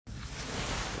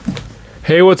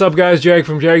Hey, what's up, guys? Jaggy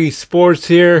from Jaggy Sports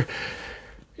here.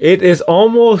 It is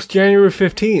almost January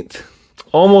 15th.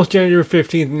 Almost January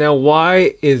 15th. Now,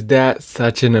 why is that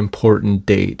such an important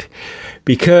date?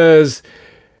 Because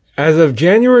as of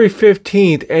January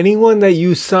 15th, anyone that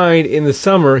you signed in the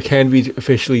summer can be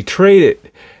officially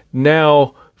traded.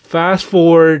 Now, fast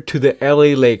forward to the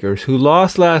LA Lakers, who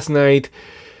lost last night.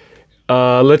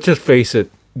 Let's just face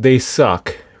it, they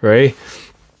suck, right?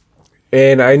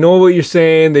 And I know what you're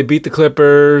saying. They beat the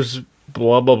Clippers,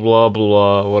 blah, blah, blah,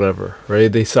 blah, whatever,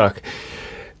 right? They suck.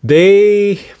 Will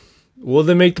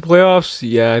they make the playoffs?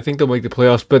 Yeah, I think they'll make the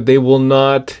playoffs, but they will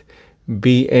not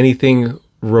be anything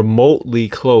remotely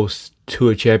close to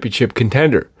a championship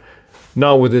contender.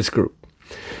 Not with this group.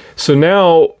 So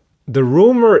now the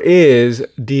rumor is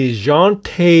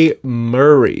Dejounte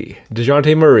Murray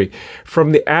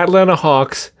from the Atlanta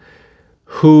Hawks,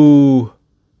 who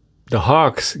the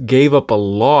Hawks gave up a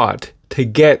lot to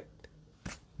get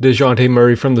Dejounte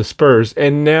Murray from the Spurs,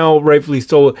 and now, rightfully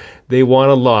so, they want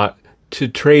a lot to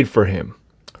trade for him,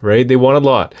 right? They want a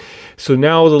lot. So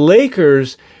now the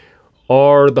Lakers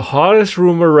are the hottest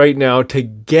rumor right now to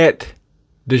get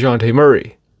Dejounte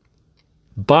Murray.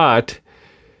 But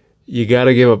you got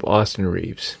to give up Austin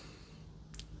Reeves.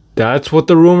 That's what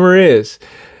the rumor is.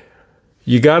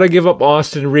 You got to give up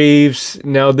Austin Reeves.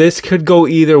 Now, this could go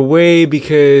either way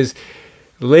because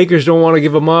the Lakers don't want to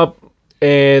give him up,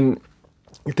 and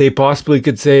they possibly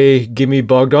could say, give me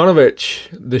Bogdanovic,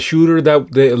 the shooter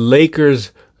that the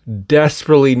Lakers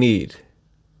desperately need.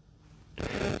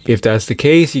 If that's the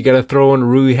case, you got to throw in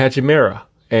Rui Hachimura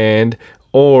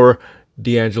or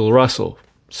D'Angelo Russell.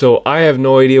 So I have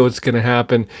no idea what's going to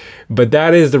happen, but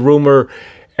that is the rumor.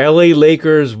 LA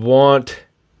Lakers want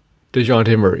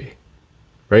Dejounte Murray.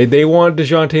 Right? They want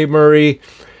Dejounte Murray,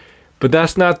 but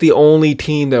that's not the only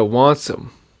team that wants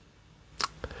him.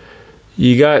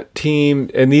 You got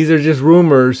and these are just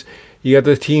rumors, you got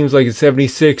the teams like the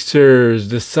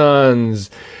 76ers, the Suns,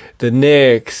 the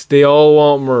Knicks, they all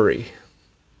want Murray.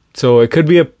 So it could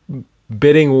be a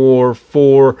bidding war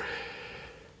for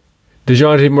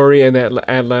Dejounte Murray and the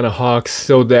Atlanta Hawks.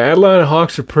 So the Atlanta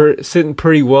Hawks are sitting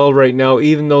pretty well right now,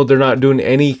 even though they're not doing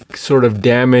any sort of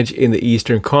damage in the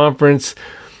Eastern Conference,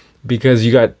 because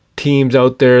you got teams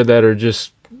out there that are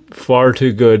just far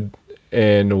too good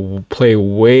and play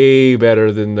way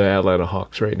better than the Atlanta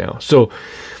Hawks right now. So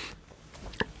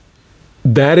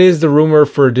that is the rumor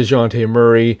for Dejounte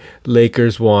Murray.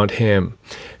 Lakers want him.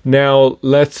 Now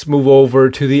let's move over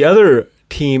to the other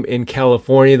team in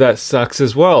California that sucks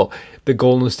as well, the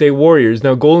Golden State Warriors.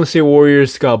 Now, Golden State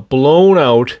Warriors got blown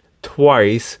out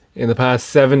twice in the past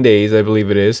 7 days, I believe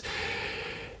it is.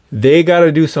 They got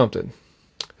to do something.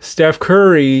 Steph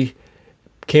Curry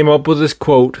came up with this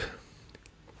quote.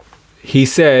 He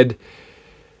said,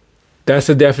 that's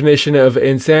the definition of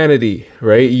insanity,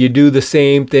 right? You do the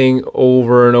same thing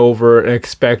over and over and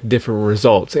expect different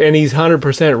results. And he's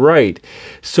 100% right.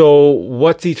 So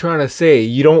what's he trying to say?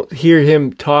 You don't hear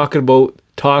him talk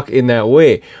in that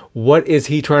way. What is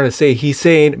he trying to say? He's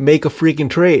saying, make a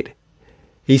freaking trade.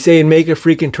 He's saying, make a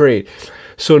freaking trade.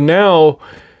 So now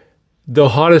the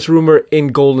hottest rumor in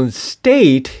Golden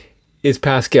State is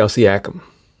Pascal Siakam.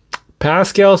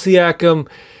 Pascal Siakam,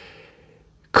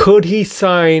 could he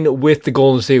sign with the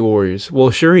Golden State Warriors?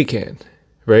 Well, sure he can,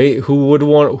 right? Who wouldn't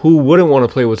want to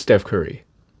play with Steph Curry?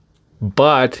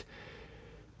 But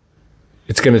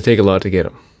it's going to take a lot to get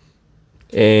him.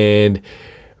 And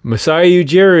Masai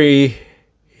Ujiri,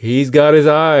 he's got his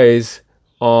eyes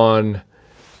on,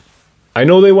 I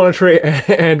know they want to trade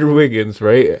Andrew Wiggins,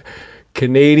 right?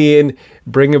 Canadian,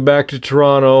 bring him back to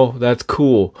Toronto. That's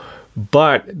cool.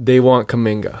 But they want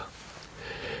Kuminga.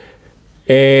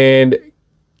 And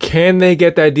can they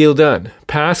get that deal done?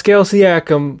 Pascal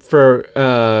Siakam for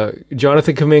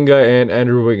Jonathan Kuminga and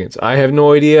Andrew Wiggins. I have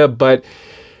no idea, but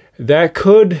that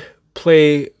could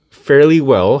play fairly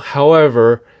well.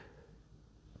 However,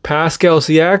 Pascal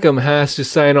Siakam has to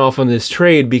sign off on this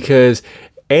trade because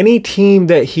any team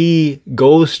that he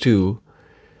goes to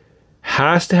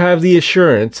has to have the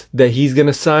assurance that he's going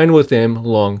to sign with them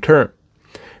long term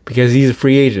because he's a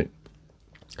free agent.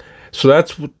 So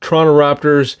that's Toronto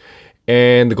Raptors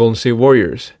and the Golden State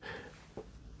Warriors.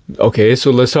 Okay,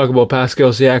 so let's talk about Pascal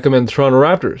Siakam and the Toronto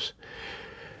Raptors.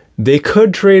 They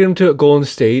could trade him to Golden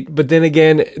State, but then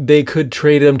again, they could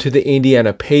trade him to the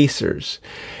Indiana Pacers.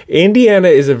 Indiana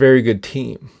is a very good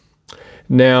team.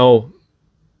 Now,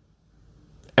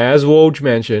 as Woj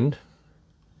mentioned,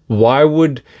 why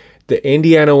would the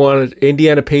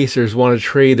Indiana Pacers want to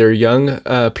trade their young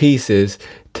pieces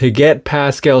to get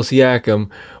Pascal Siakam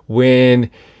when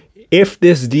if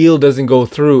this deal doesn't go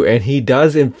through and he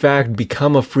does in fact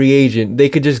become a free agent, they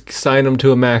could just sign him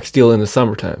to a max deal in the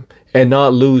summertime and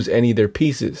not lose any of their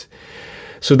pieces.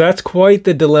 So that's quite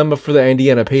the dilemma for the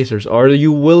Indiana Pacers. Are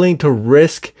you willing to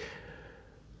risk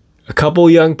a couple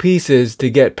young pieces to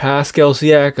get Pascal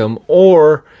Siakam,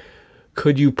 or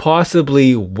could you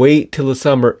possibly wait till the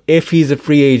summer if he's a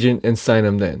free agent and sign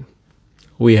him then?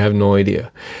 We have no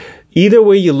idea. Either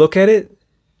way you look at it,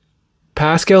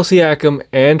 Pascal Siakam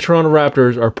and Toronto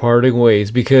Raptors are parting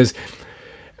ways, because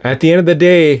at the end of the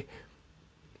day,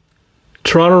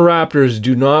 Toronto Raptors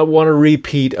do not want a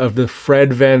repeat of the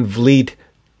Fred VanVleet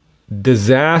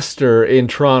disaster in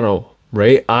Toronto,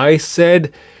 right? I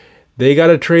said they got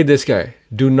to trade this guy.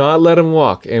 Do not let him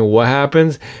walk. And what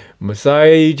happens?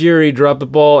 Masai Ujiri dropped the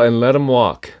ball and let him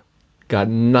walk. Got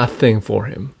nothing for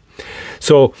him.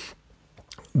 So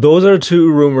those are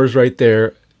two rumors right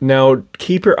there. Now,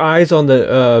 keep your eyes on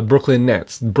the Brooklyn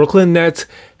Nets. Brooklyn Nets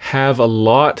have a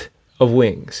lot of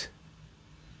wings.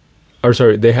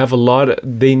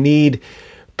 They need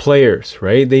players,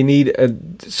 right?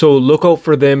 So look out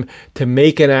for them to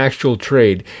make an actual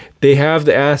trade. They have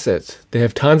the assets. They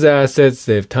have tons of assets.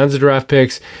 They have tons of draft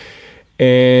picks.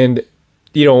 And,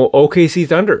 OKC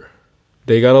Thunder,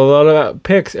 they got a lot of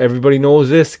picks. Everybody knows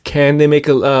this. Can they make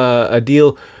a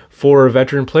deal for a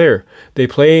veteran player? They're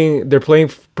playing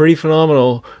pretty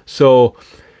phenomenal. So,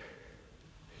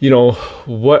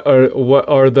 what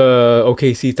are the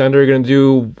OKC Thunder going to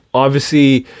do?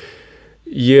 Obviously,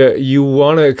 you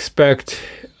want to expect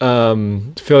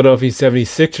Philadelphia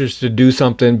 76ers to do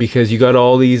something, because you got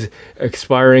all these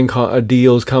expiring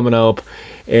deals coming up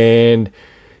and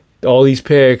all these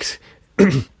picks.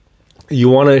 You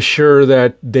want to assure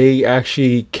that they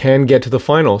actually can get to the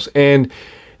finals. And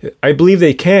I believe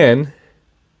they can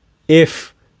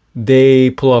if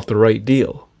they pull off the right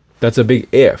deal. That's a big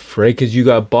if, right? Because you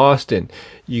got Boston,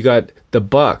 you got the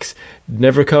Bucks.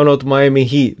 Never count out the Miami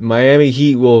Heat. Miami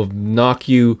Heat will knock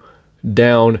you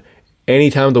down any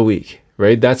time of the week,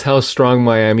 right? That's how strong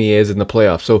Miami is in the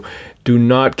playoffs. So do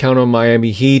not count on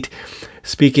Miami Heat.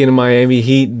 Speaking of Miami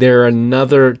Heat, they're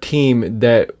another team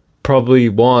that probably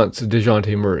wants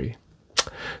Dejounte Murray.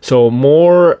 So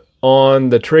more on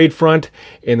the trade front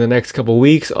in the next couple of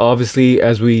weeks, obviously,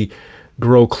 as we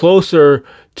grow closer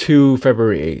to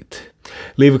February 8th.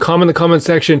 Leave a comment in the comment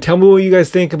section. Tell me what you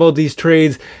guys think about these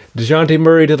trades. Dejounte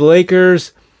Murray to the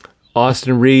Lakers,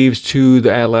 Austin Reeves to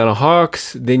the Atlanta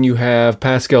Hawks. Then you have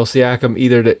Pascal Siakam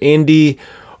either to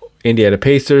Indiana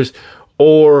Pacers,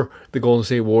 or the Golden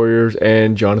State Warriors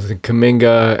and Jonathan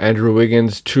Kuminga, Andrew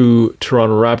Wiggins to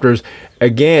Toronto Raptors.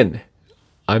 Again,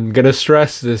 I'm going to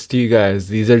stress this to you guys.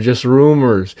 These are just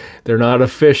rumors. They're not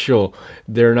official.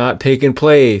 They're not taking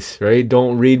place, right?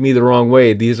 Don't read me the wrong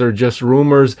way. These are just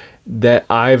rumors that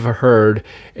I've heard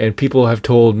and people have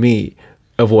told me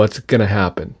of what's going to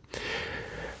happen.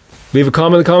 Leave a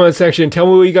comment in the comment section. Tell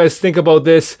me what you guys think about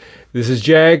this. This is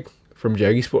Jag from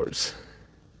Jaggy Sports.